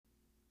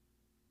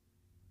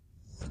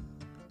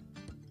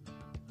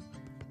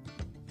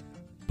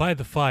By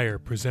the Fire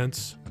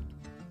presents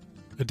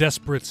A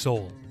Desperate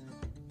Soul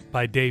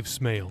by Dave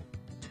Smale.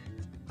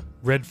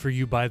 Read for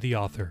you by the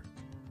author.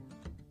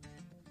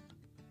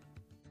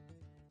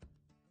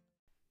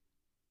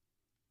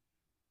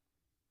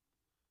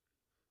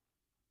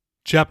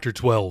 Chapter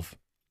 12.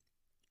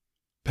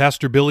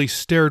 Pastor Billy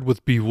stared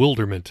with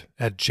bewilderment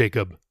at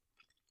Jacob.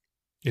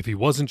 If he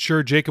wasn't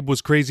sure Jacob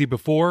was crazy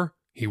before,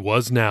 he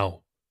was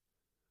now.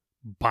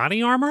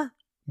 Body armor?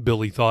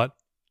 Billy thought.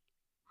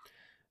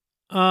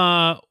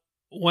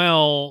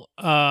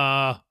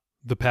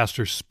 The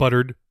pastor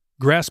sputtered,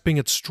 grasping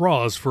at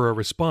straws for a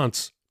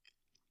response.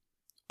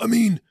 I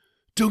mean,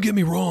 don't get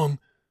me wrong,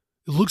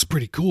 it looks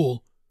pretty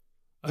cool.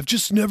 I've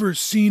just never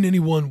seen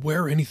anyone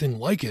wear anything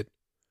like it.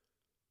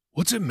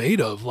 What's it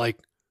made of, like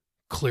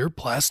clear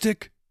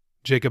plastic?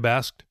 Jacob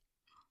asked.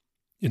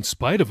 In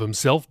spite of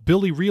himself,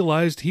 Billy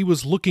realized he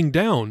was looking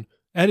down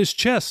at his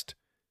chest,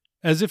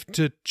 as if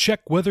to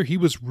check whether he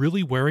was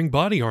really wearing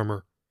body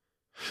armor.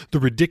 The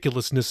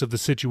ridiculousness of the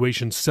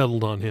situation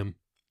settled on him.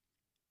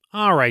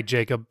 All right,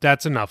 Jacob,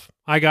 that's enough.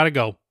 I gotta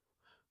go.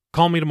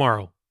 Call me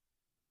tomorrow.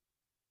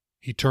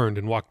 He turned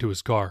and walked to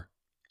his car.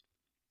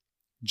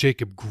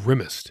 Jacob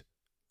grimaced.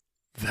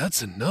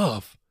 That's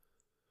enough.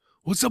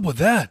 What's up with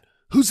that?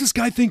 Who's this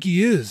guy think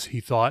he is?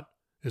 He thought,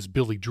 as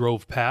Billy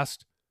drove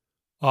past,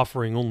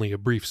 offering only a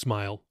brief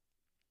smile.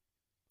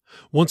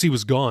 Once he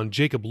was gone,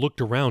 Jacob looked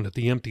around at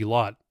the empty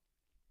lot.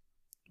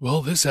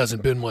 Well, this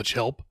hasn't been much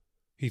help,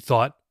 he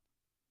thought.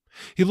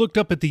 He looked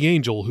up at the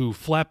angel who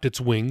flapped its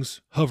wings,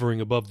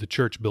 hovering above the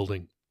church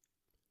building.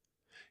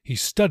 He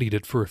studied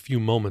it for a few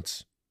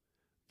moments.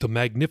 The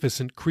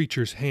magnificent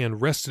creature's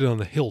hand rested on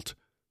the hilt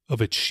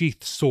of its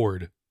sheathed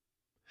sword.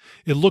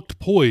 It looked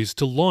poised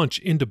to launch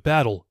into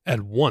battle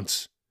at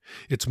once,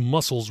 its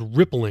muscles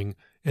rippling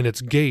and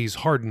its gaze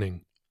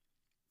hardening.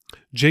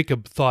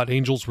 Jacob thought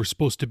angels were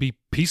supposed to be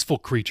peaceful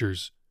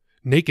creatures,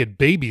 naked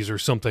babies or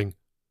something.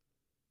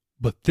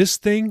 But this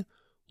thing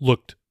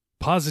looked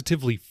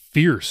positively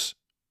fierce.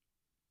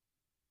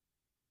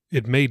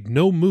 It made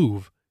no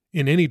move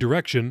in any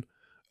direction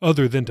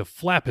other than to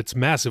flap its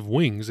massive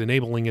wings,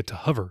 enabling it to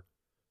hover.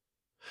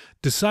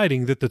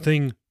 Deciding that the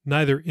thing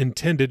neither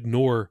intended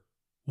nor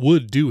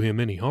would do him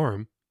any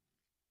harm,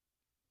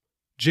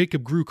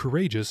 Jacob grew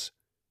courageous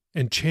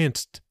and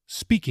chanced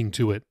speaking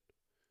to it.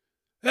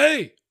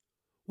 Hey,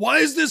 why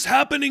is this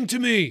happening to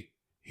me?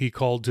 He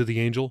called to the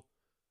angel.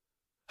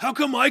 How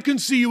come I can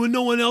see you and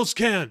no one else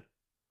can?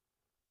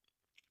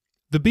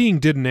 The being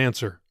didn't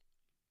answer.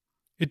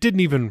 It didn't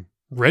even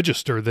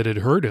register that it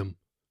heard him.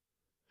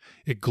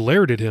 It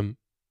glared at him.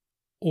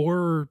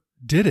 Or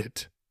did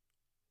it?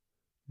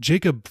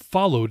 Jacob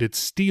followed its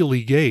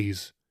steely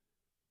gaze.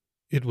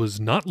 It was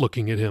not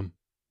looking at him,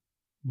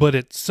 but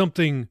at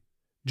something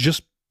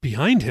just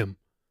behind him.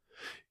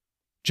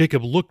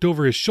 Jacob looked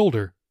over his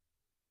shoulder.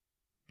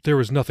 There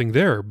was nothing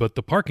there but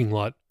the parking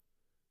lot,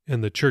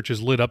 and the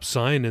church's lit-up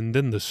sign, and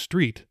then the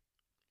street.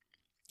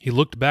 He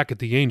looked back at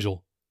the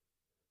angel.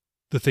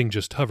 The thing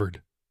just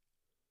hovered.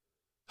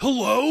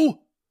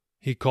 Hello?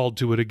 He called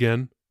to it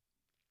again.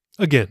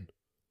 Again,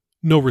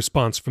 no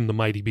response from the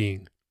mighty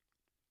being.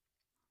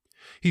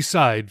 He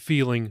sighed,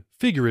 feeling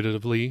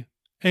figuratively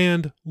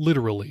and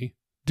literally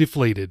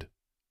deflated.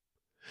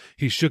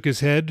 He shook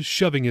his head,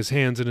 shoving his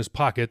hands in his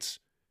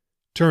pockets.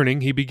 Turning,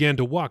 he began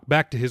to walk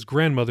back to his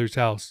grandmother's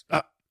house.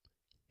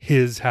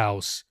 His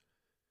house.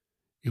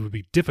 It would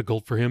be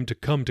difficult for him to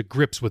come to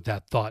grips with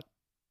that thought.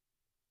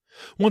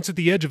 Once at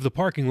the edge of the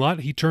parking lot,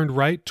 he turned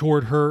right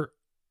toward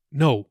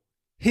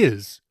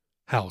his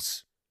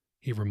house,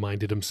 he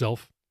reminded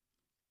himself.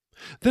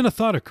 Then a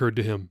thought occurred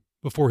to him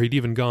before he'd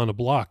even gone a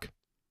block.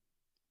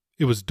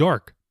 It was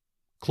dark,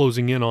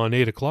 closing in on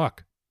 8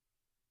 o'clock.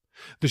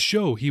 The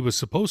show he was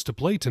supposed to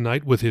play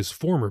tonight with his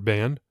former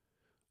band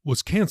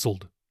was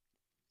canceled.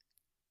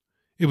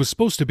 It was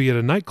supposed to be at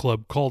a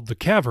nightclub called The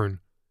Cavern,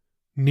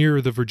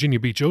 near the Virginia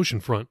Beach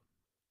oceanfront.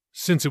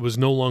 Since it was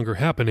no longer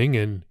happening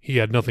and he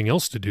had nothing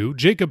else to do,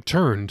 Jacob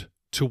turned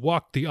to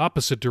walk the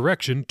opposite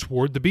direction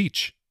toward the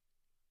beach.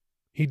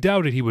 He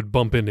doubted he would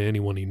bump into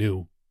anyone he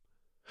knew.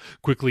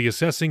 Quickly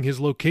assessing his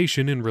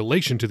location in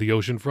relation to the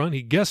oceanfront,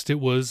 he guessed it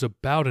was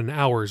about an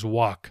hour's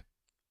walk.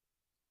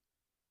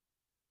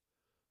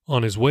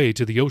 On his way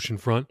to the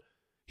oceanfront,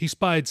 he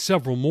spied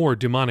several more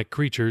demonic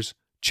creatures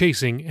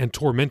chasing and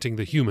tormenting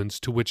the humans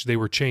to which they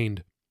were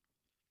chained.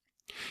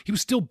 He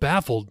was still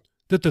baffled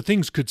that the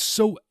things could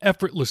so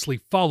effortlessly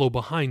follow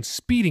behind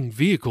speeding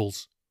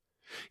vehicles.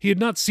 He had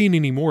not seen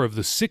any more of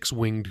the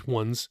 6-winged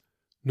ones,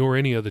 nor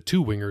any of the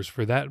 2-wingers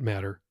for that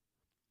matter.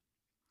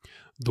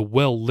 The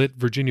well-lit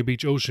Virginia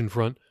Beach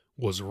oceanfront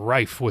was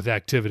rife with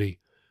activity,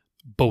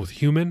 both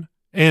human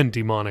and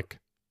demonic.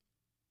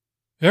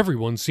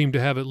 Everyone seemed to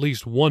have at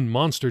least one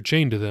monster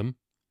chained to them,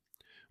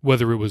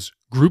 whether it was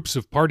groups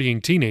of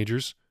partying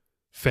teenagers,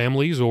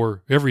 families,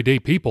 or everyday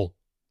people.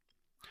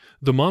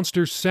 The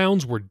monster's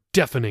sounds were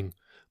deafening,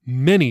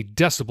 many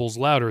decibels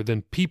louder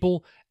than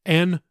people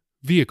and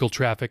vehicle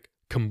traffic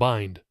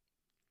combined.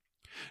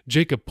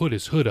 Jacob put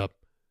his hood up,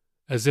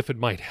 as if it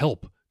might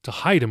help to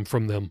hide him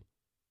from them.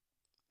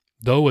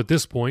 Though at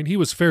this point he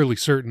was fairly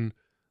certain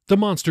the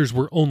monsters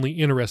were only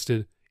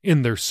interested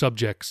in their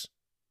subjects.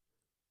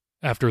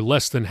 After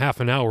less than half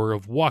an hour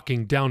of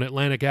walking down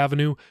Atlantic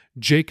Avenue,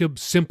 Jacob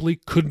simply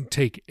couldn't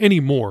take any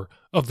more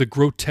of the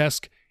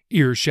grotesque,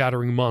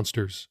 ear-shattering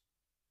monsters.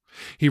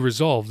 He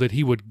resolved that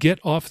he would get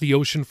off the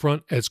ocean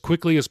front as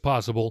quickly as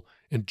possible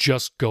and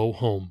just go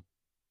home.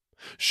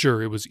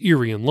 Sure, it was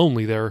eerie and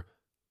lonely there,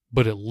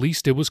 but at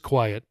least it was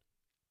quiet.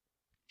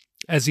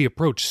 As he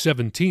approached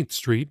 17th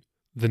Street,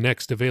 the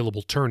next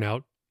available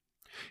turnout,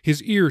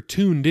 his ear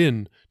tuned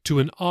in to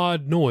an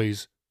odd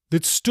noise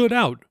that stood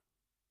out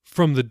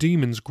from the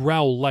demon's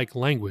growl-like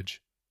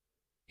language.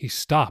 He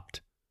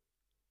stopped.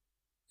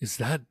 "Is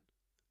that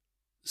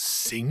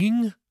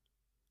singing?"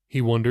 he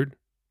wondered.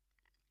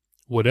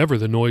 Whatever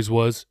the noise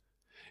was,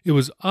 it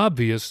was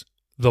obvious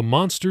the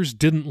monsters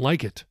didn't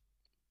like it.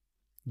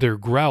 Their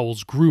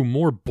growls grew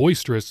more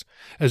boisterous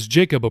as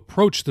Jacob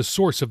approached the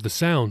source of the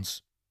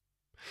sounds.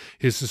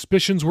 His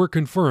suspicions were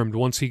confirmed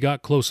once he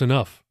got close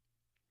enough.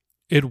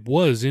 It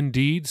was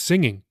indeed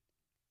singing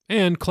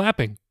and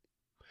clapping.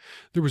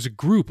 There was a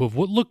group of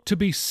what looked to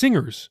be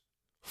singers,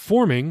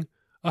 forming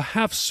a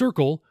half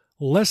circle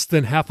less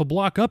than half a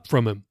block up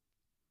from him.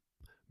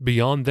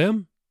 Beyond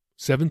them,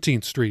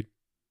 17th Street.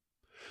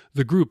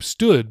 The group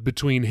stood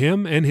between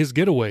him and his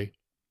getaway.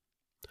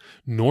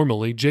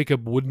 Normally,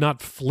 Jacob would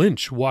not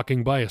flinch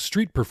walking by a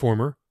street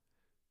performer.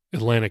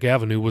 Atlantic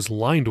Avenue was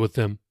lined with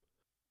them.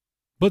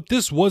 But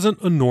this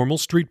wasn't a normal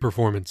street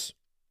performance.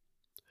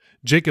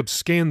 Jacob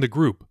scanned the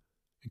group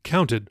and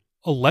counted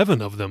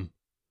 11 of them.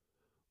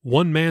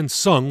 One man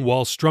sung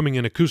while strumming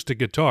an acoustic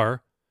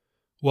guitar,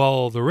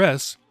 while the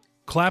rest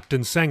clapped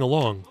and sang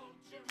along,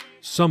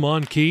 some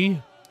on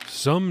key,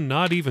 some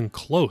not even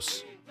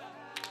close.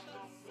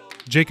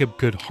 Jacob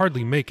could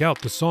hardly make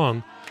out the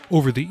song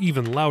over the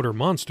even louder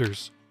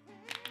monsters.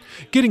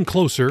 Getting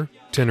closer,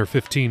 10 or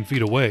 15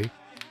 feet away,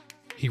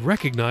 he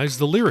recognized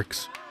the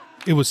lyrics.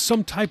 It was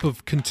some type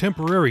of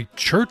contemporary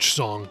church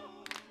song.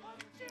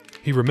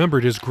 He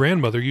remembered his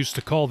grandmother used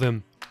to call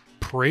them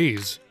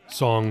praise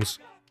songs.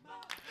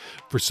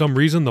 For some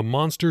reason, the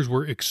monsters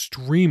were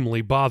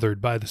extremely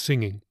bothered by the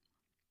singing.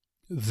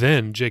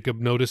 Then Jacob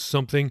noticed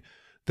something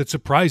that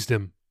surprised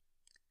him.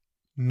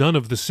 None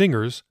of the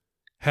singers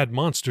had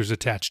monsters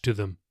attached to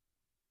them.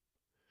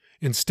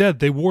 Instead,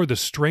 they wore the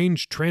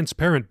strange,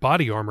 transparent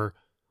body armor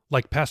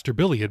like Pastor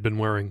Billy had been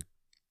wearing.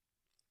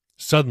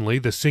 Suddenly,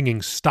 the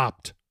singing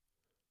stopped.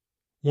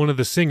 One of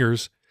the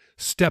singers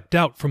stepped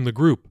out from the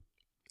group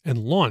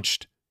and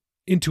launched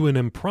into an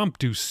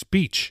impromptu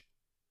speech.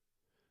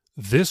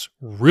 This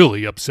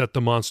really upset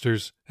the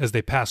monsters as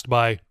they passed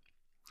by.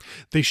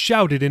 They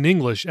shouted in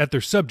English at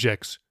their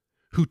subjects,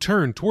 who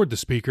turned toward the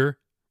speaker,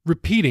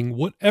 repeating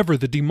whatever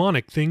the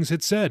demonic things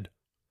had said.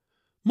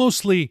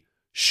 Mostly,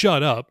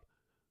 "Shut up,"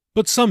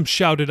 but some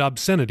shouted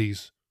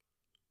obscenities.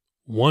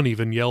 One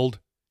even yelled,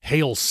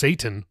 "Hail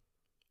Satan!"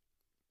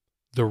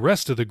 The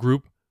rest of the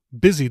group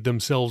busied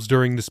themselves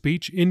during the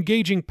speech,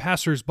 engaging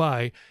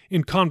passers-by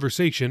in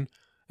conversation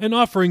and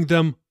offering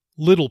them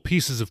little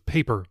pieces of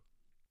paper.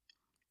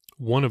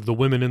 One of the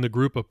women in the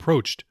group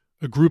approached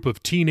a group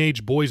of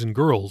teenage boys and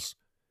girls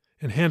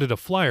and handed a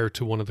flyer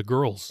to one of the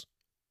girls.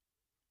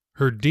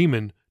 Her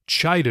demon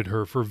chided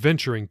her for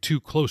venturing too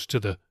close to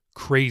the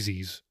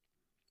crazies.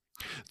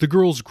 The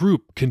girls'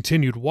 group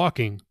continued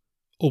walking,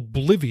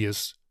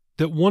 oblivious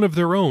that one of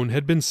their own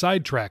had been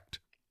sidetracked.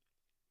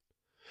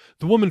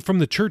 The woman from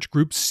the church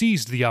group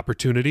seized the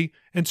opportunity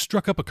and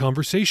struck up a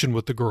conversation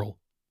with the girl.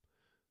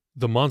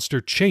 The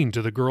monster chained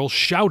to the girl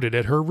shouted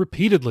at her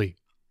repeatedly.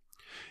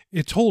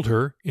 It told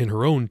her, in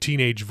her own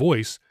teenage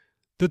voice,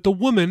 that the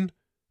woman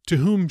to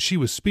whom she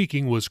was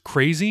speaking was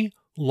crazy,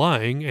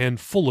 lying, and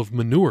full of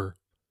manure.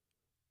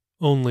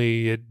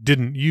 Only it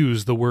didn't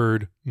use the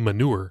word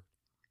manure.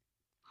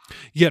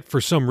 Yet,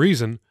 for some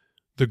reason,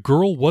 the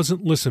girl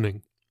wasn't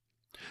listening.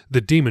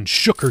 The demon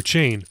shook her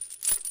chain,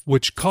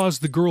 which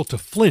caused the girl to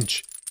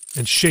flinch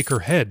and shake her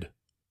head.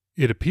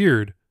 It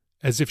appeared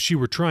as if she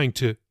were trying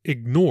to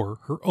ignore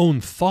her own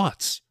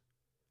thoughts.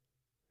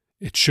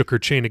 It shook her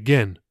chain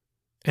again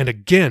and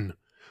again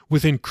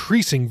with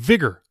increasing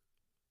vigor,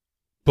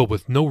 but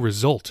with no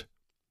result.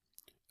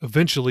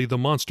 Eventually, the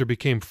monster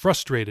became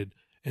frustrated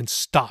and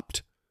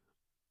stopped,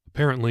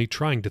 apparently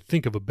trying to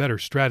think of a better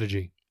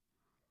strategy.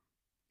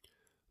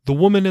 The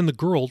woman and the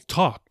girl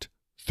talked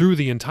through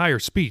the entire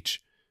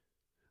speech.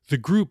 The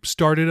group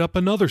started up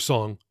another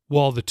song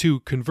while the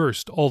two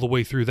conversed all the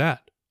way through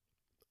that.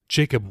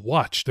 Jacob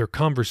watched their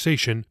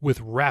conversation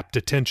with rapt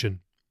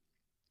attention.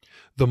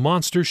 The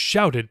monster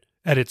shouted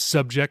at its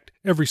subject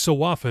every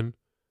so often,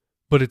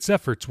 but its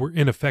efforts were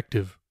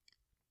ineffective.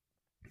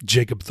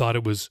 Jacob thought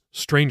it was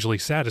strangely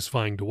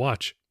satisfying to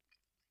watch.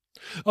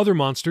 Other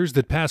monsters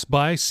that passed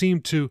by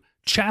seemed to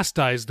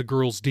chastise the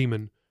girl's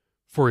demon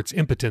for its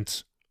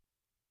impotence.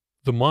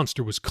 The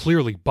monster was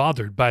clearly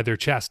bothered by their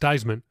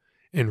chastisement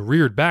and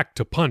reared back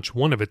to punch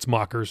one of its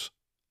mockers.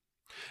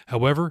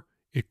 However,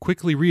 it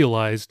quickly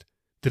realized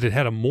that it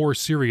had a more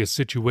serious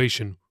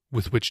situation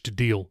with which to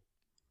deal.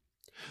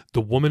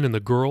 The woman and the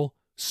girl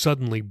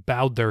suddenly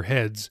bowed their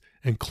heads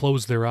and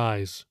closed their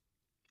eyes.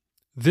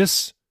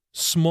 This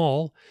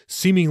small,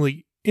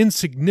 seemingly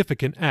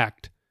insignificant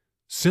act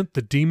sent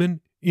the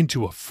demon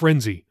into a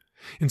frenzy.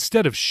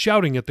 Instead of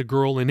shouting at the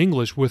girl in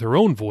English with her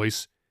own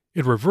voice,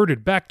 it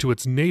reverted back to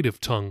its native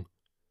tongue.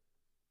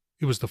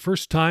 It was the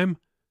first time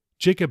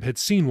Jacob had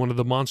seen one of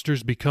the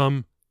monsters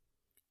become,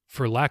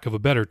 for lack of a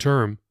better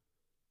term,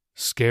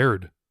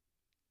 scared.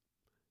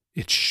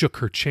 It shook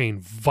her chain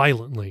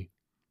violently.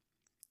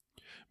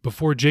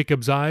 Before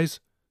Jacob's eyes,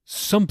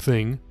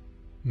 something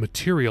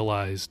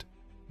materialized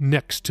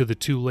next to the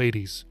two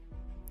ladies.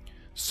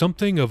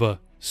 Something of a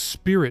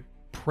spirit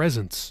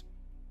presence.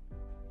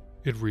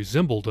 It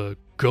resembled a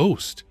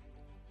ghost.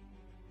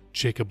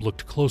 Jacob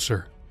looked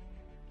closer.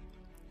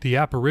 The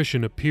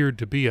apparition appeared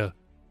to be a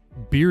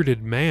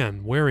bearded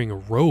man wearing a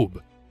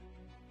robe.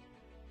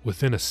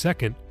 Within a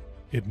second,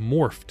 it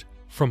morphed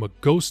from a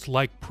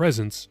ghost-like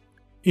presence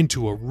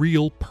into a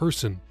real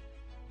person.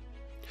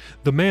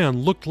 The man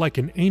looked like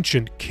an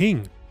ancient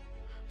king,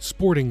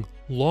 sporting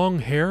long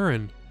hair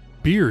and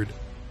beard,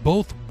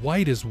 both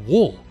white as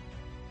wool.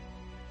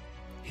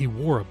 He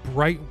wore a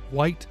bright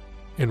white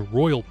and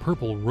royal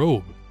purple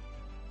robe.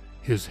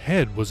 His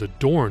head was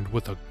adorned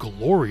with a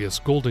glorious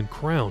golden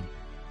crown.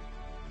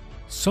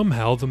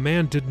 Somehow the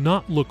man did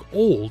not look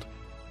old,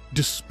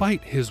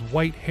 despite his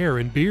white hair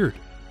and beard.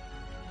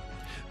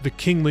 The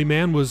kingly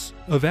man was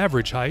of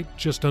average height,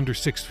 just under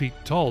 6 feet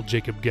tall,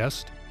 Jacob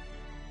guessed.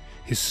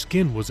 His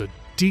skin was a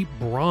deep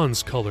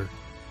bronze color,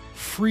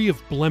 free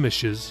of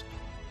blemishes,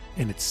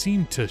 and it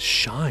seemed to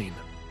shine.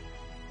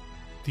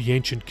 The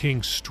ancient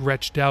king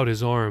stretched out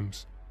his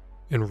arms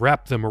and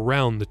wrapped them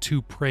around the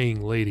two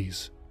praying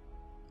ladies.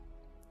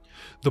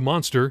 The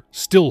monster,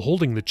 still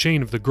holding the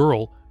chain of the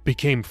girl,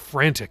 became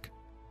frantic.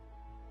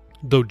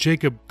 Though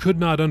Jacob could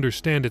not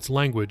understand its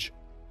language,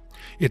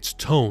 its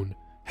tone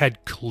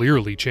had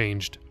clearly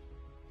changed.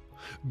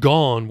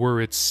 Gone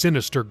were its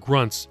sinister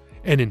grunts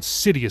and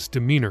insidious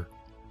demeanor.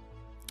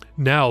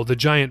 Now the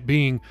giant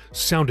being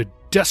sounded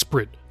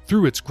desperate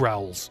through its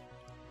growls,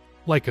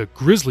 like a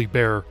grizzly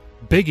bear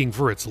begging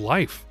for its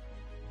life.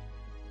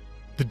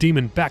 The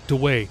demon backed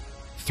away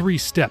 3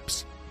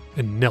 steps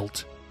and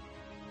knelt.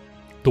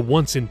 The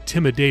once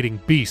intimidating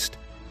beast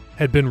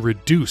had been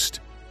reduced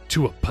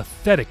to a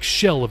pathetic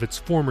shell of its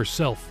former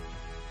self.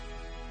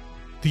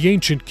 The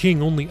ancient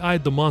king only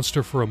eyed the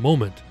monster for a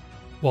moment,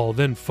 while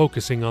then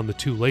focusing on the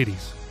two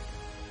ladies.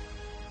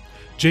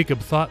 Jacob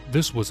thought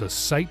this was a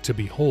sight to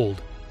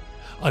behold.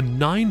 A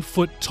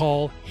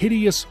 9-foot-tall,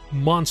 hideous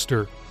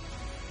monster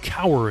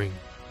cowering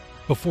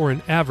before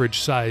an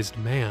average-sized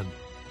man.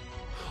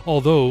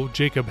 Although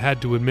Jacob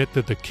had to admit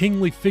that the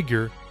kingly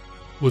figure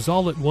was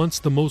all at once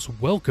the most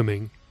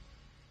welcoming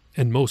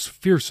and most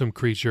fearsome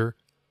creature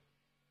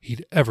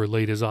he'd ever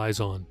laid his eyes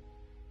on.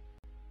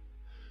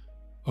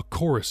 A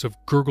chorus of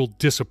gurgled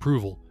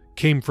disapproval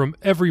came from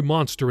every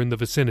monster in the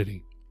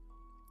vicinity.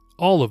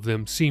 All of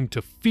them seemed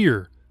to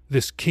fear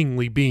this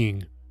kingly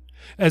being,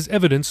 as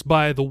evidenced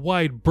by the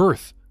wide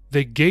berth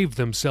they gave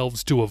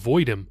themselves to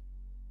avoid him.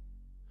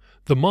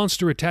 The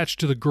monster attached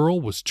to the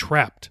girl was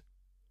trapped.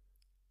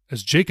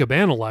 As Jacob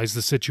analyzed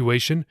the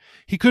situation,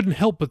 he couldn't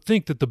help but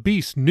think that the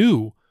beast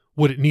knew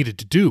what it needed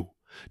to do.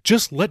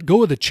 Just let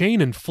go of the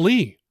chain and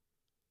flee.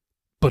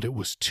 But it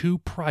was too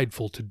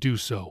prideful to do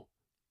so.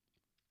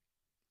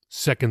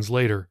 Seconds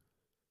later,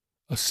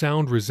 a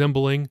sound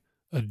resembling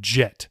a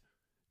jet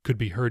could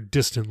be heard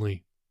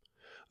distantly,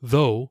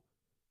 though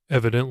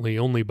evidently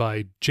only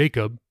by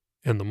Jacob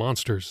and the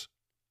monsters.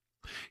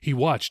 He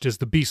watched as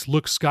the beast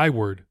looked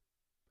skyward.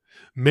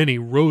 Many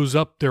rose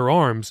up their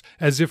arms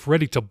as if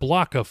ready to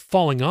block a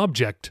falling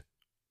object.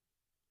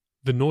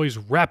 The noise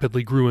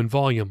rapidly grew in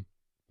volume.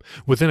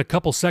 Within a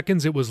couple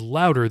seconds, it was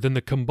louder than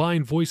the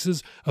combined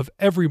voices of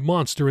every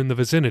monster in the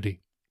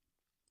vicinity.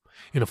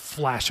 In a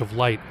flash of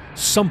light,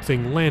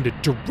 something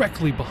landed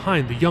directly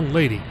behind the young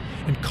lady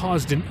and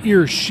caused an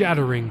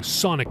ear-shattering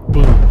sonic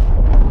boom.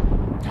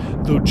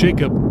 Though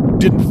Jacob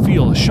didn't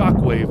feel a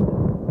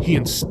shockwave, he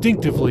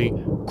instinctively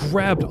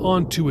grabbed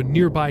onto a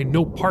nearby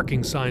no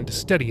parking sign to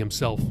steady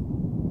himself.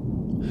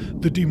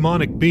 The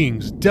demonic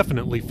beings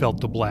definitely felt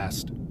the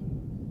blast.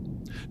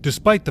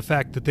 Despite the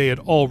fact that they had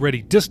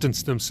already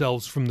distanced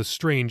themselves from the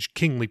strange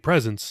kingly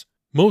presence,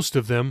 most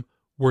of them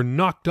were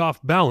knocked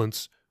off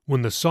balance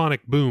when the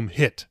sonic boom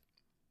hit.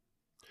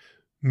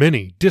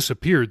 Many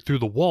disappeared through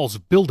the walls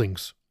of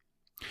buildings.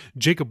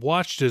 Jacob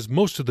watched as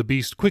most of the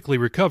beasts quickly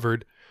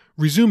recovered,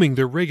 resuming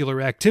their regular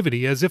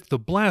activity as if the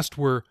blast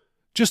were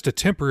just a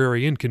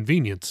temporary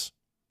inconvenience.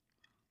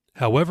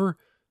 However,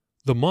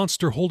 the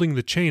monster holding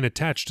the chain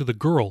attached to the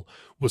girl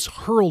was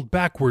hurled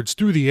backwards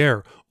through the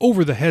air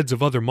over the heads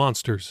of other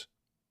monsters.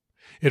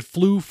 It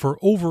flew for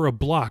over a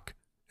block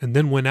and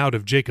then went out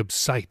of Jacob's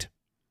sight.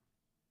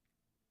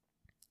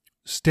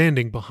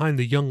 Standing behind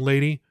the young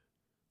lady,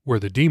 where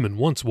the demon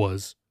once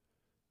was,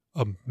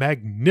 a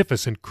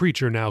magnificent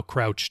creature now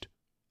crouched.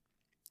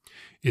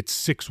 Its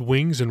 6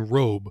 wings and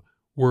robe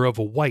were of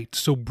a white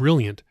so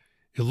brilliant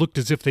It looked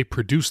as if they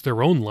produced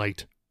their own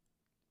light.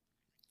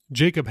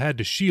 Jacob had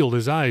to shield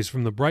his eyes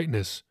from the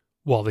brightness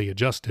while they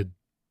adjusted.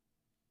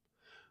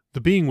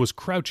 The being was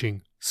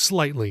crouching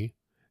slightly,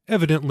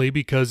 evidently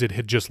because it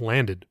had just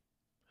landed.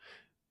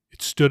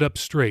 It stood up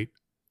straight,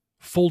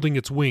 folding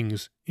its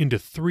wings into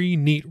 3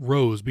 neat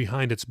rows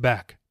behind its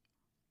back.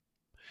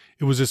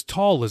 It was as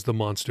tall as the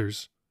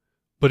monsters,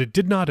 but it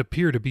did not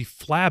appear to be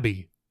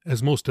flabby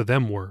as most of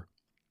them were.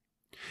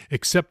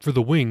 Except for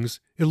the wings,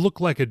 it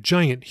looked like a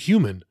giant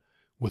human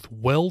with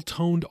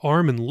well-toned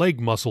arm and leg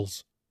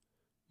muscles,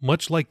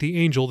 much like the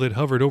angel that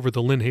hovered over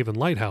the Lynnhaven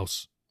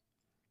Lighthouse.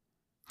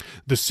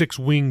 The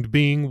 6-winged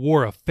being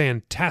wore a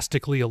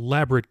fantastically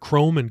elaborate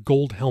chrome and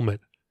gold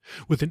helmet,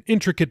 with an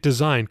intricate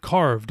design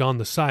carved on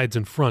the sides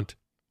and front.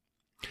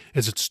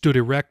 As it stood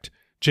erect,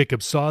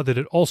 Jacob saw that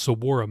it also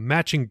wore a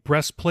matching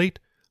breastplate,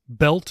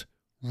 belt,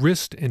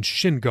 wrist, and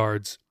shin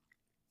guards,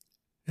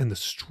 and the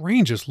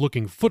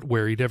strangest-looking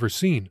footwear he'd ever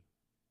seen.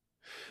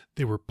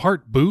 They were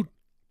part boot,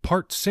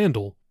 part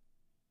sandal,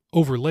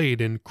 overlaid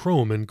in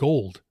chrome and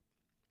gold.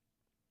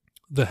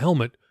 The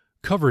helmet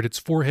covered its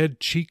forehead,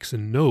 cheeks,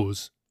 and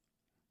nose.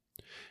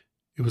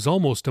 It was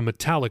almost a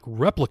metallic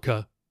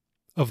replica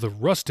of the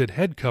rusted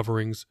head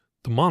coverings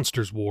the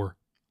monsters wore.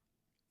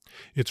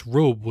 Its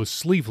robe was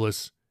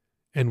sleeveless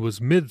and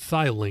was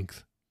mid-thigh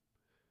length.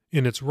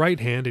 In its right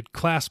hand it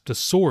clasped a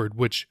sword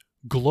which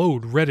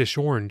glowed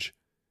reddish-orange,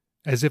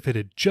 as if it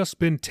had just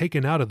been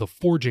taken out of the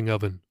forging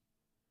oven.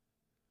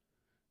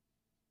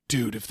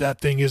 Dude, if that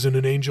thing isn't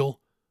an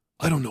angel,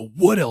 I don't know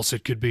what else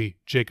it could be,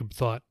 Jacob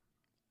thought.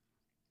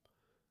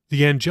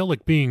 The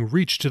angelic being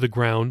reached to the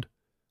ground,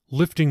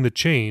 lifting the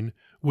chain,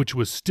 which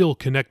was still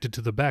connected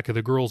to the back of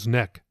the girl's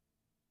neck.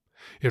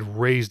 It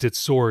raised its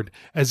sword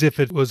as if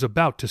it was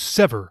about to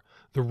sever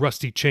the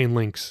rusty chain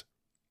links.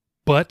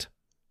 But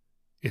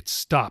it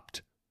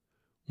stopped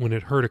when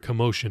it heard a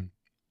commotion.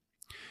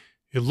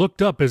 It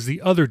looked up as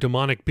the other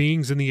demonic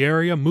beings in the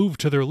area moved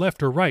to their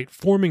left or right,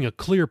 forming a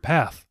clear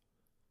path.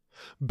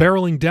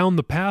 Barreling down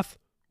the path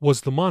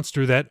was the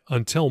monster that,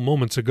 until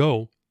moments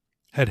ago,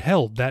 had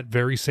held that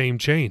very same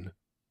chain.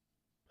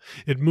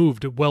 It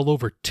moved at well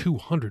over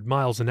 200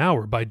 miles an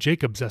hour by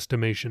Jacob's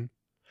estimation,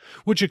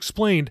 which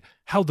explained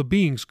how the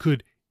beings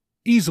could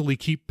easily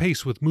keep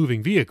pace with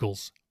moving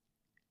vehicles.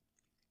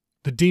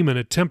 The demon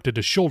attempted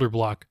a shoulder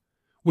block,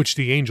 which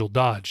the angel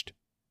dodged.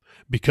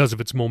 Because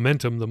of its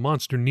momentum, the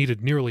monster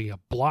needed nearly a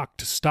block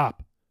to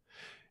stop.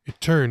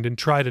 It turned and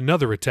tried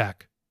another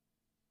attack.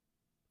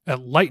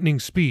 At lightning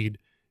speed,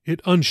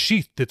 it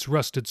unsheathed its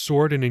rusted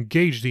sword and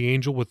engaged the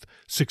angel with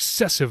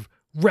successive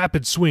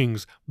rapid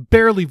swings,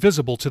 barely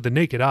visible to the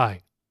naked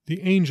eye.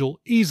 The angel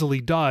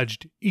easily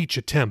dodged each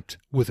attempt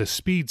with a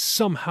speed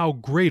somehow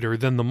greater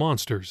than the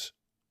monster's.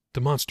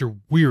 The monster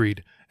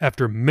wearied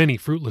after many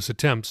fruitless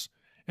attempts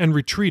and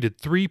retreated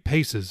 3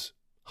 paces,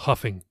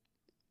 huffing.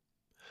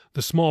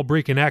 The small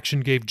break in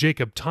action gave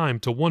Jacob time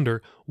to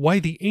wonder why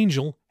the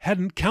angel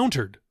hadn't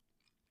countered.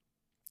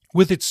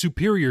 With its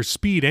superior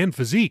speed and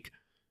physique,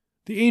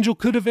 the angel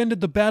could have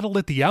ended the battle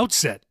at the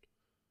outset.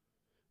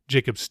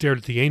 Jacob stared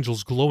at the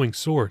angel's glowing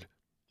sword.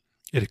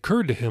 It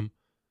occurred to him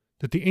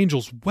that the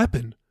angel's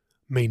weapon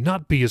may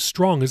not be as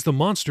strong as the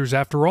monster's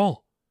after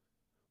all.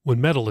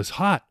 When metal is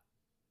hot,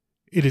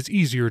 it is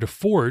easier to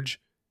forge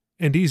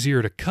and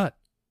easier to cut.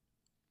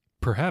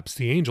 Perhaps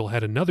the angel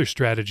had another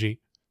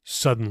strategy.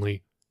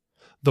 Suddenly,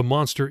 the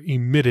monster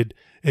emitted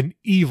an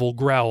evil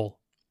growl.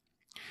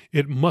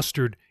 It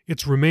mustered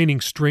its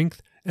remaining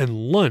strength and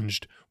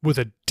lunged with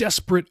a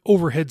desperate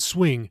overhead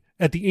swing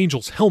at the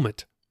angel's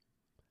helmet.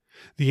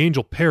 The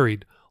angel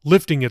parried,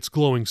 lifting its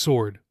glowing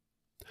sword.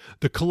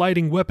 The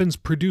colliding weapons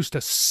produced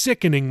a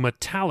sickening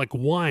metallic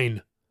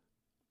whine.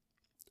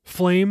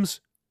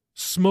 Flames,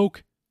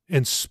 smoke,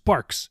 and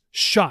sparks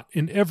shot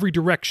in every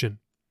direction.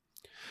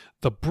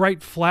 The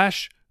bright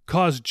flash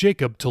caused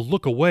Jacob to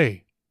look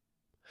away.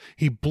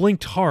 He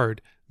blinked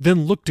hard,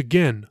 then looked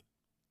again.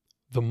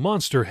 The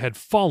monster had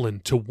fallen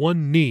to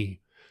one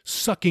knee,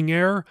 sucking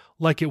air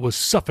like it was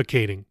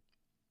suffocating.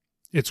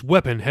 Its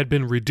weapon had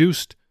been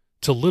reduced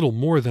to little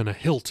more than a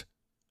hilt.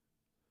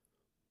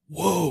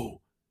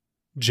 Whoa,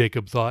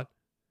 Jacob thought.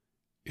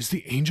 Is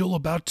the angel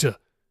about to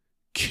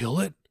kill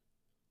it?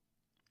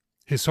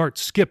 His heart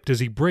skipped as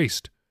he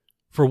braced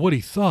for what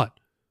he thought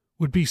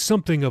would be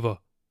something of a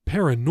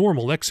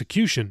paranormal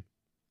execution.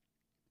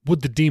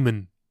 Would the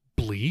demon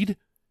bleed?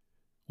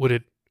 Would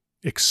it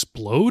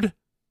explode?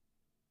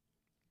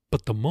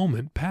 But the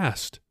moment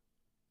passed.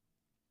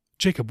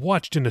 Jacob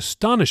watched in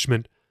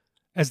astonishment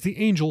as the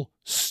angel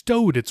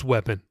stowed its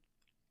weapon.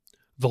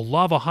 The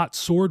lava-hot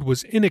sword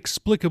was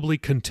inexplicably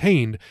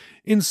contained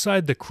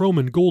inside the chrome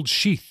and gold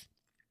sheath.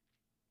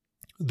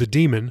 The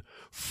demon,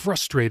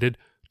 frustrated,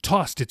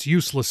 tossed its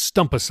useless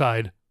stump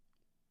aside.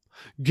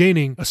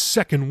 Gaining a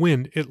second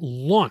wind, it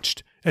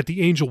launched at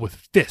the angel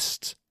with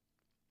fists.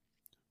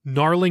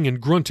 Gnarling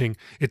and grunting,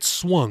 it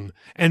swung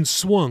and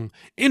swung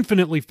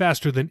infinitely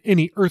faster than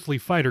any earthly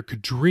fighter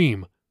could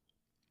dream.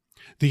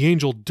 The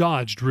angel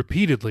dodged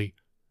repeatedly,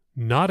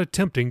 not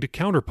attempting to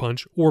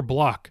counterpunch or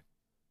block.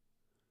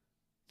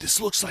 This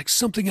looks like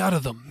something out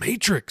of the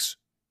Matrix,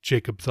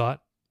 Jacob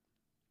thought.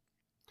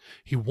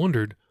 He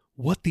wondered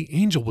what the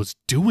angel was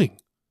doing.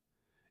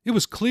 It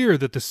was clear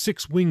that the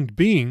six-winged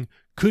being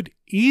could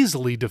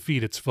easily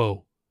defeat its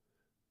foe.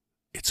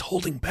 It's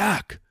holding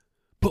back.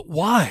 But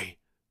why?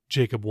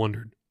 Jacob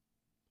wondered.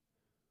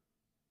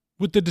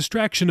 With the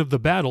distraction of the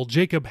battle,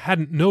 Jacob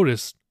hadn't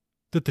noticed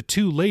that the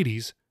two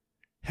ladies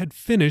had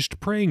finished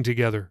praying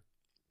together.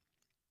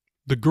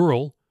 The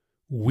girl,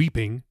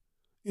 weeping,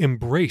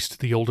 embraced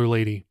the older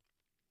lady.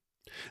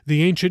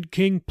 The ancient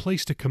king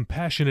placed a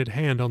compassionate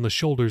hand on the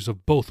shoulders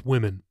of both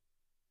women.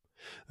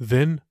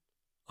 Then,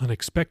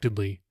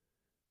 unexpectedly,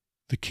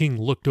 the king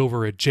looked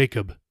over at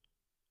Jacob.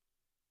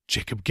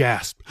 Jacob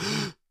gasped.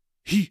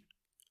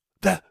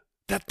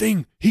 That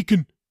thing, he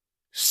can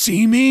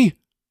see me?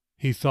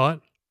 He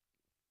thought.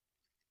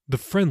 The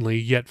friendly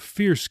yet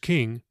fierce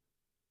king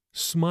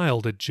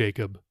smiled at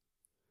Jacob.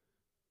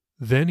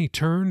 Then he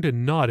turned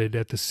and nodded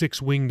at the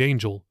six-winged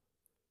angel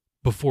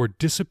before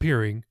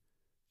disappearing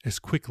as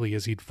quickly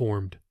as he'd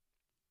formed.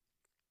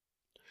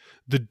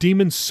 The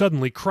demon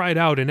suddenly cried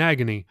out in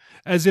agony,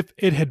 as if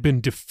it had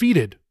been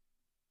defeated.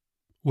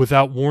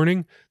 Without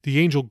warning, the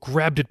angel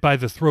grabbed it by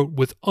the throat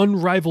with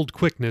unrivaled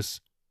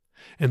quickness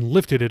and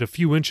lifted it a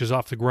few inches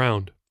off the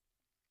ground.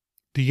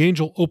 The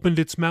angel opened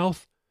its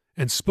mouth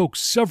and spoke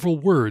several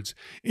words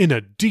in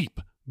a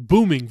deep,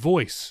 booming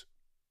voice.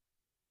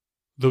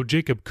 Though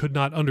Jacob could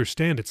not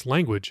understand its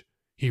language,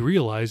 he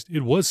realized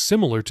it was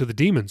similar to the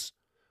demon's,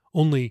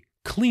 only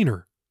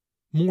cleaner,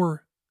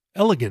 more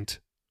elegant.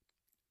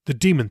 The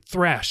demon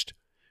thrashed,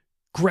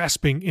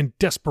 grasping in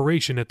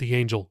desperation at the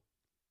angel.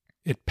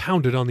 It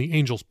pounded on the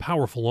angel's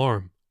powerful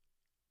arm.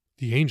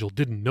 The angel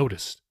didn't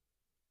notice.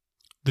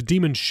 The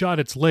demon shot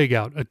its leg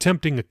out,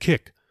 attempting a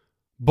kick,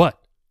 but,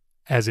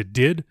 as it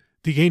did,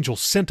 the angel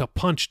sent a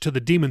punch to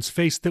the demon's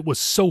face that was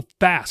so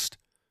fast,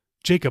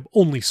 Jacob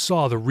only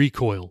saw the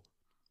recoil.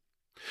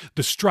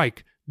 The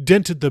strike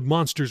dented the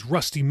monster's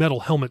rusty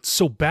metal helmet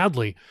so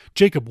badly,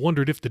 Jacob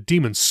wondered if the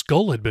demon's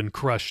skull had been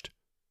crushed.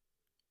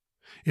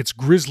 Its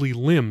grisly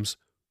limbs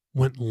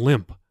went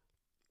limp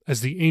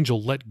as the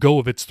angel let go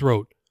of its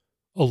throat,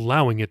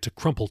 allowing it to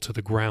crumple to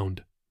the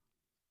ground.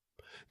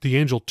 The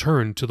angel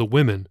turned to the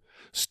women,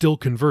 still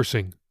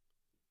conversing.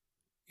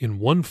 In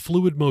one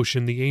fluid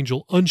motion, the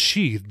angel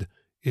unsheathed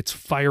its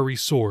fiery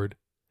sword,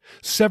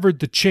 severed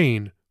the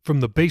chain from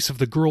the base of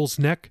the girl's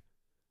neck,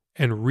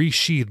 and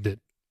resheathed it.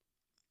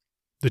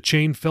 The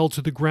chain fell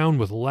to the ground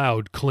with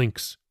loud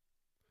clinks.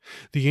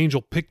 The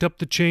angel picked up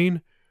the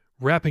chain,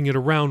 wrapping it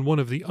around one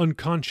of the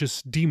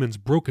unconscious demon's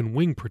broken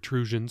wing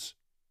protrusions.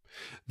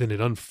 Then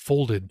it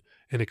unfolded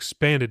and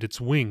expanded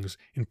its wings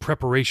in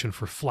preparation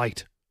for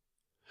flight.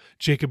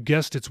 Jacob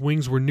guessed its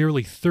wings were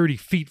nearly 30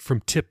 feet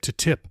from tip to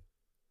tip.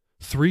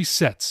 3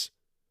 sets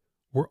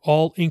were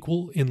all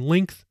equal in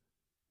length,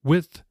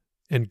 width,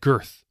 and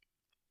girth.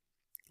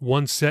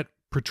 One set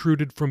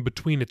protruded from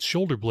between its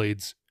shoulder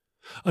blades,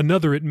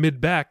 another at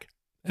mid-back,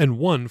 and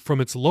one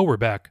from its lower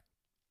back.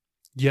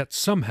 Yet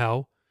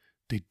somehow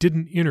they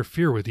didn't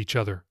interfere with each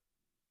other.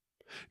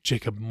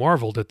 Jacob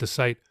marveled at the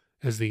sight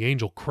as the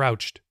angel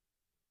crouched.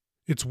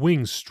 Its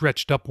wings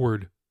stretched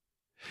upward.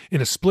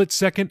 In a split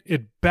second,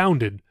 it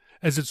bounded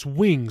as its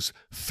wings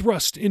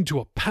thrust into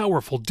a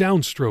powerful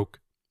downstroke.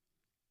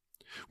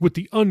 With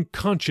the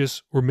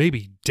unconscious, or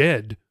maybe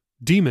dead,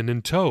 demon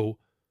in tow,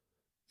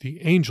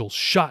 the angel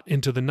shot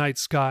into the night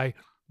sky,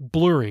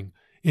 blurring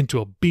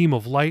into a beam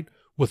of light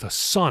with a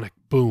sonic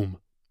boom.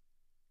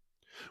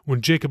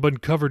 When Jacob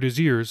uncovered his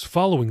ears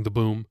following the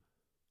boom,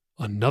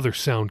 another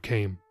sound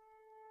came,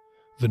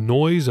 the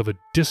noise of a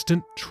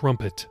distant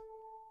trumpet.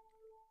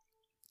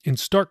 In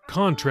stark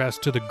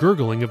contrast to the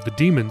gurgling of the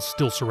demons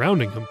still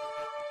surrounding him,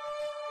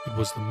 it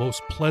was the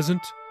most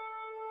pleasant,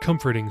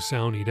 comforting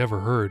sound he'd ever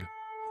heard.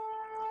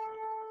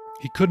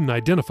 He couldn't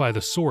identify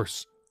the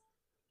source,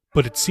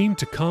 but it seemed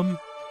to come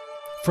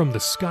from the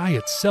sky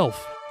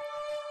itself.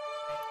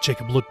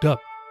 Jacob looked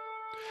up,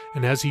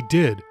 and as he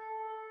did,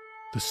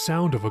 the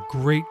sound of a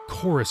great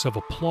chorus of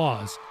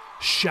applause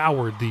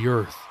showered the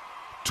earth,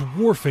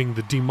 dwarfing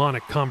the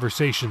demonic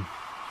conversation.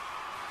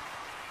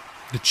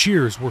 The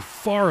cheers were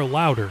far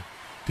louder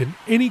than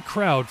any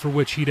crowd for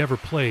which he'd ever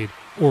played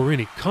or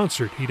any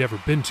concert he'd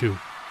ever been to.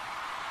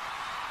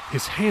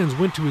 His hands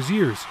went to his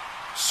ears,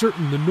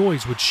 certain the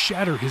noise would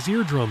shatter his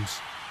eardrums.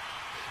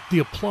 The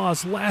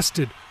applause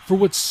lasted for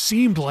what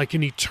seemed like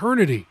an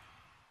eternity,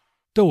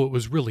 though it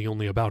was really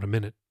only about a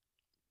minute.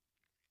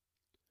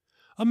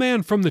 A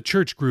man from the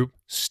church group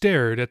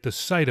stared at the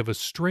sight of a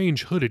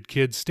strange hooded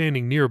kid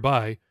standing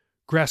nearby,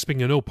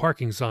 grasping a no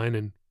parking sign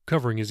and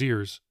covering his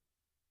ears.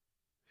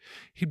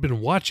 He'd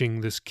been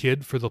watching this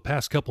kid for the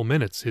past couple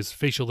minutes, his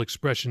facial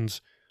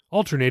expressions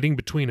alternating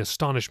between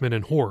astonishment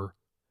and horror.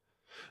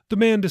 The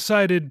man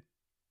decided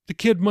the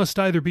kid must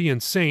either be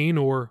insane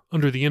or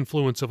under the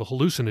influence of a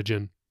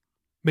hallucinogen,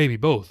 maybe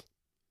both.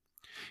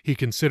 He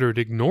considered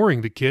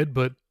ignoring the kid,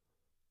 but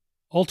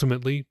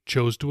ultimately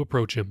chose to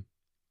approach him.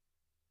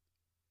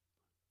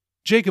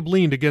 Jacob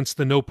leaned against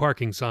the no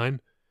parking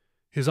sign,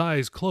 his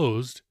eyes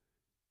closed,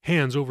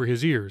 hands over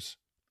his ears.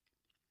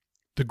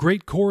 The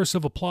great chorus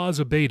of applause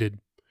abated,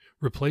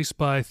 replaced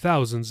by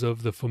thousands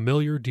of the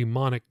familiar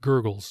demonic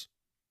gurgles.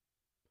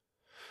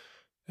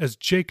 As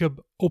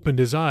Jacob opened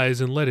his eyes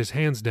and let his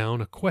hands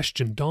down, a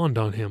question dawned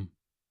on him.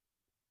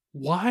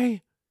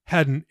 Why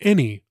hadn't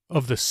any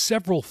of the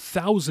several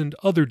thousand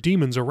other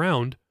demons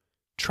around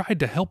tried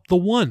to help the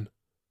one?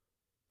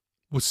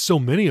 With so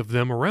many of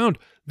them around,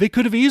 they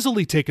could have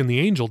easily taken the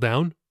angel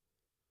down.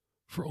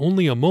 For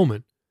only a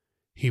moment,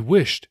 he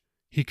wished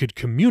he could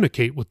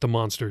communicate with the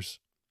monsters.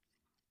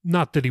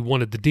 Not that he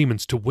wanted the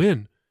demons to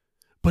win,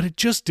 but it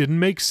just didn't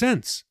make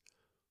sense.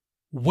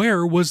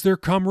 Where was their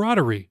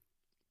camaraderie?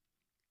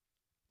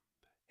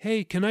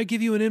 "Hey, can I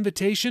give you an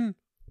invitation?"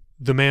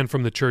 the man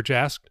from the church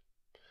asked.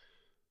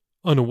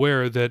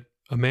 Unaware that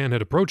a man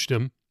had approached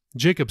him,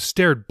 Jacob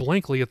stared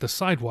blankly at the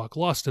sidewalk,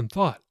 lost in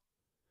thought.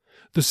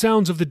 The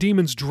sounds of the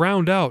demons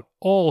drowned out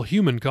all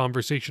human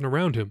conversation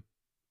around him.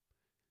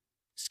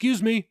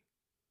 "Excuse me,"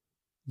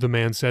 the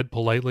man said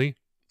politely,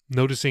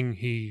 noticing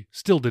he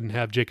still didn't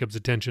have Jacob's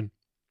attention.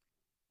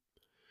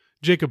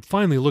 Jacob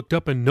finally looked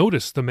up and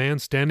noticed the man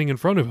standing in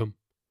front of him.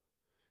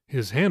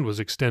 His hand was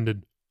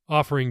extended,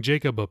 offering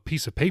Jacob a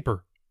piece of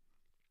paper.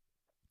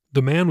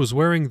 The man was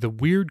wearing the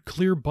weird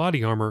clear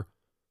body armor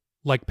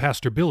like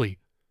Pastor Billy,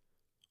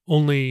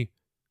 only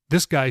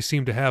this guy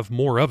seemed to have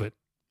more of it.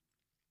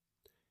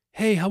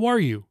 "Hey, how are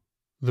you?"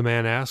 the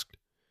man asked.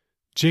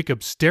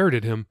 Jacob stared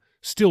at him,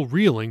 still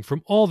reeling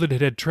from all that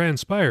had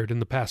transpired in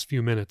the past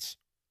few minutes.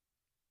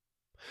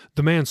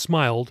 The man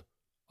smiled,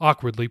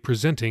 awkwardly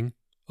presenting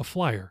a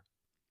flyer.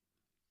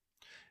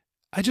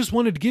 "I just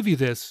wanted to give you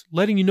this,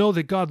 letting you know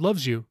that God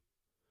loves you.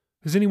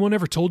 Has anyone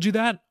ever told you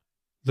that?"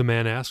 the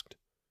man asked.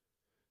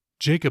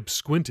 Jacob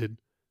squinted,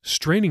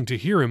 straining to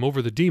hear him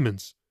over the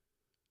demons.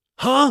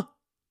 "Huh?"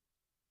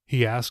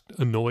 he asked,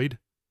 annoyed.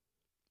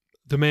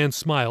 The man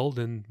smiled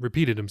and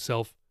repeated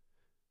himself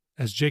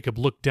as Jacob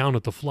looked down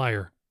at the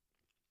flyer.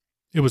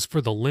 It was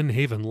for the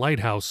Lynnhaven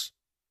Lighthouse.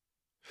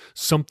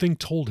 Something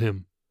told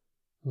him,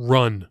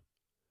 "Run.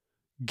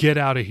 Get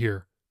out of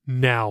here,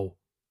 now."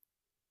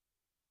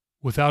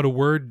 Without a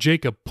word,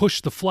 Jacob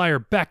pushed the flyer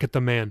back at the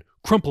man,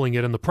 crumpling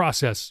it in the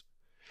process.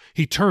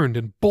 He turned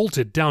and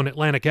bolted down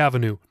Atlantic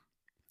Avenue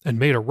and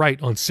made a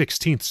right on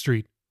 16th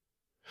Street.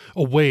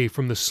 Away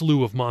from the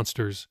slew of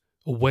monsters,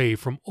 away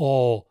from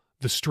all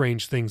the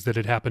strange things that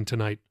had happened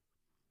tonight.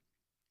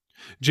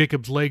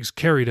 Jacob's legs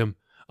carried him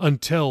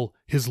until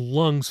his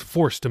lungs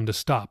forced him to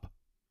stop.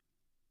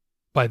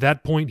 By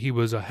that point, he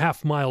was a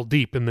half-mile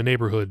deep in the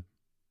neighborhood.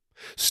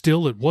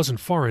 Still, it wasn't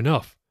far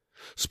enough.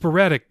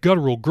 Sporadic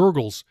guttural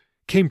gurgles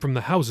came from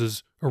the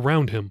houses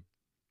around him.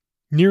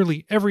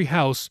 Nearly every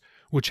house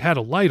which had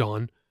a light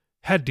on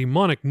had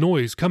demonic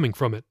noise coming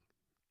from it.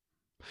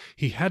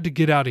 He had to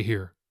get out of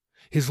here.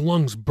 His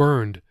lungs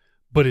burned,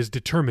 but his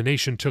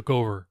determination took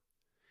over.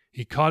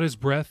 He caught his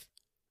breath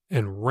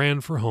and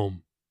ran for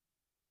home.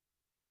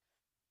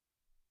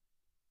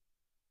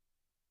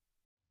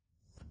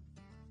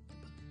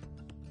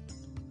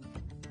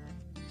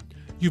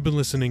 You've been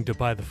listening to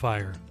By the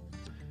Fire.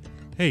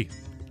 Hey,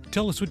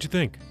 tell us what you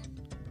think.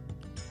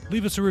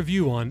 Leave us a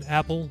review on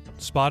Apple,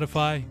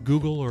 Spotify,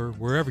 Google, or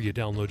wherever you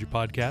download your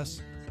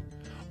podcasts.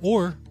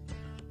 Or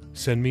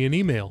send me an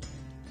email.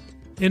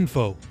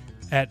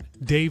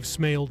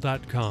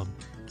 info@davesmail.com.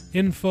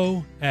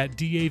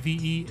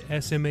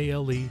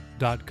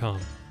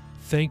 info@davesmaile.com.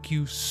 Thank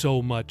you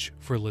so much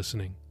for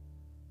listening.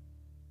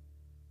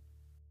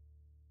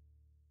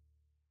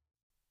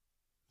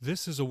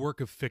 This is a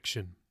work of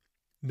fiction.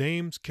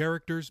 Names,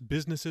 characters,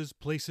 businesses,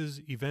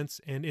 places,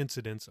 events, and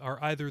incidents are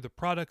either the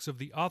products of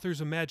the author's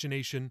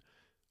imagination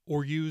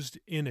or used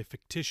in a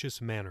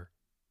fictitious manner.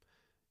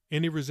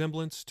 Any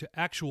resemblance to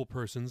actual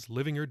persons,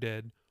 living or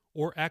dead,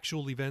 or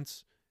actual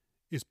events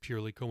is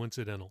purely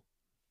coincidental.